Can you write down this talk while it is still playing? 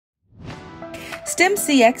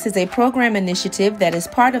STEMcx is a program initiative that is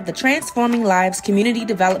part of the Transforming Lives Community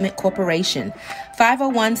Development Corporation,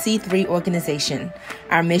 501c3 organization.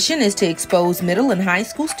 Our mission is to expose middle and high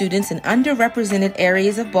school students in underrepresented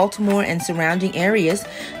areas of Baltimore and surrounding areas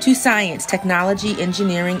to science, technology,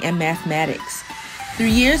 engineering, and mathematics. Through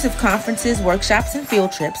years of conferences, workshops, and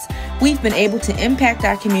field trips, we've been able to impact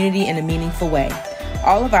our community in a meaningful way.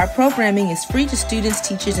 All of our programming is free to students,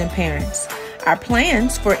 teachers, and parents. Our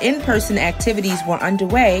plans for in-person activities were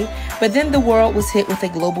underway, but then the world was hit with a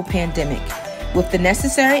global pandemic. With the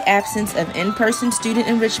necessary absence of in-person student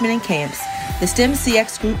enrichment in camps, the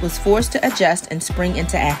STEMcx group was forced to adjust and spring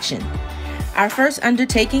into action. Our first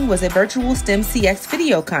undertaking was a virtual STEMcx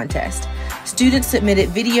video contest. Students submitted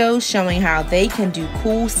videos showing how they can do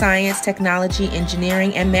cool science, technology,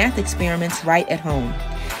 engineering, and math experiments right at home.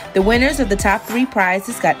 The winners of the top 3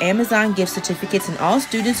 prizes got Amazon gift certificates, and all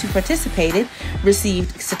students who participated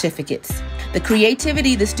received certificates. The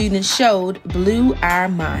creativity the students showed blew our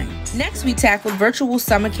minds. Next, we tackled virtual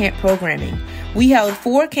summer camp programming. We held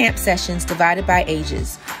 4 camp sessions divided by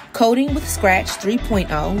ages: Coding with Scratch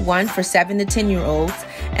 3.0, one for 7 to 10-year-olds,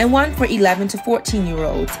 and one for 11 to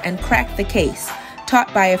 14-year-olds, and Crack the Case,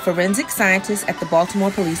 taught by a forensic scientist at the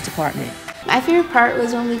Baltimore Police Department. My favorite part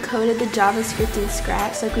was when we coded the JavaScript in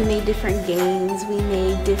Scratch. Like, we made different games, we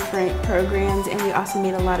made different programs, and we also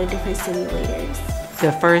made a lot of different simulators.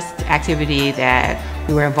 The first activity that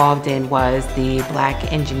we were involved in was the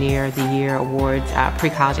Black Engineer of the Year Awards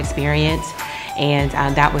pre-college experience. And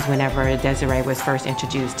that was whenever Desiree was first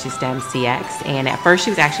introduced to STEMcx. And at first she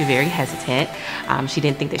was actually very hesitant. She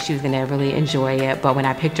didn't think that she was going to really enjoy it. But when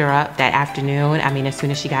I picked her up that afternoon, as soon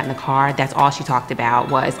as she got in the car, that's all she talked about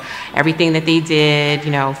was everything that they did,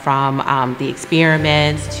 from the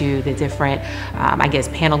experiments to the different,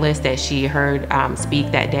 panelists that she heard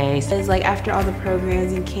speak that day. It's like after all the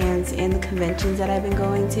programs and camps and the conventions that I've been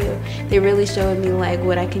going to, they really showed me like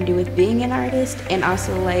what I can do with being an artist, and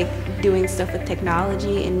also like doing stuff with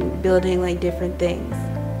technology and building like different things.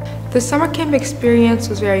 The summer camp experience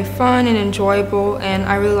was very fun and enjoyable, and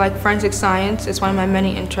I really like forensic science. It's one of my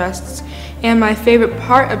many interests. And my favorite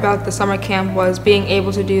part about the summer camp was being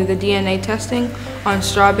able to do the DNA testing on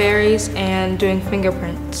strawberries and doing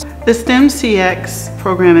fingerprints. The STEMcx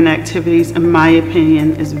program and activities, in my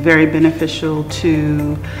opinion, is very beneficial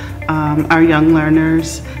to our young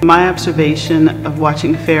learners. My observation of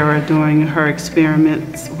watching Farah during her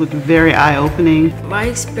experiments was very eye-opening. My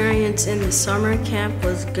experience in the summer camp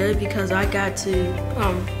was good because I got to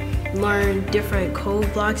learn different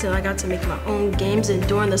code blocks, and I got to make my own games. And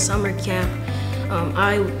during the summer camp,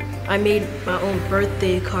 I made my own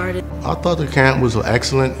birthday card. I thought the camp was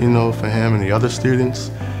excellent, for him and the other students.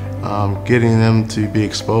 Getting them to be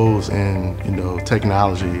exposed in,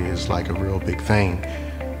 technology is like a real big thing.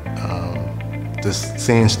 Just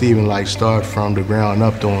seeing Steven start from the ground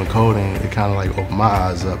up doing coding, it kind of opened my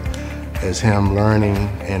eyes up as him learning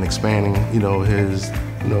and expanding, his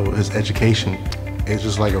education. It's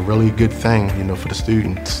just like a really good thing, for the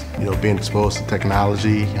students, being exposed to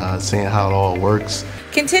technology, seeing how it all works.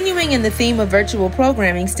 Continuing in the theme of virtual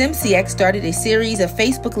programming, STEMcx started a series of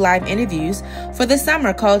Facebook Live interviews for the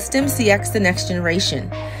summer called STEMcx The Next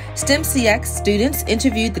Generation. STEMcx students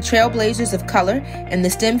interviewed the trailblazers of color in the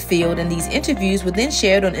STEM field, and these interviews were then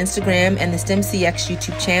shared on Instagram and the STEMcx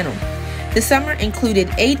YouTube channel. The summer included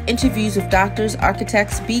 8 interviews with doctors,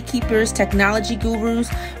 architects, beekeepers, technology gurus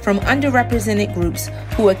from underrepresented groups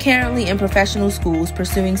who are currently in professional schools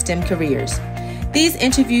pursuing STEM careers. These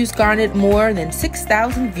interviews garnered more than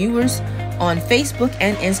 6,000 viewers on Facebook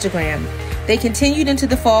and Instagram. They continued into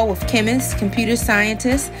the fall with chemists, computer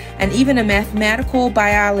scientists, and even a mathematical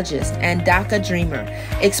biologist and DACA dreamer,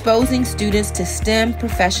 exposing students to STEM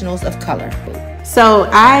professionals of color. So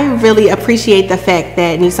I really appreciate the fact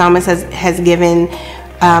that New Psalmist has given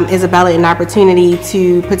Isabella an opportunity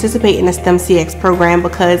to participate in the STEMcx program,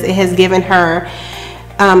 because it has given her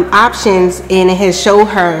options, and it has shown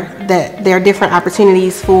her that there are different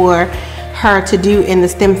opportunities for her to do in the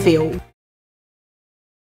STEM field.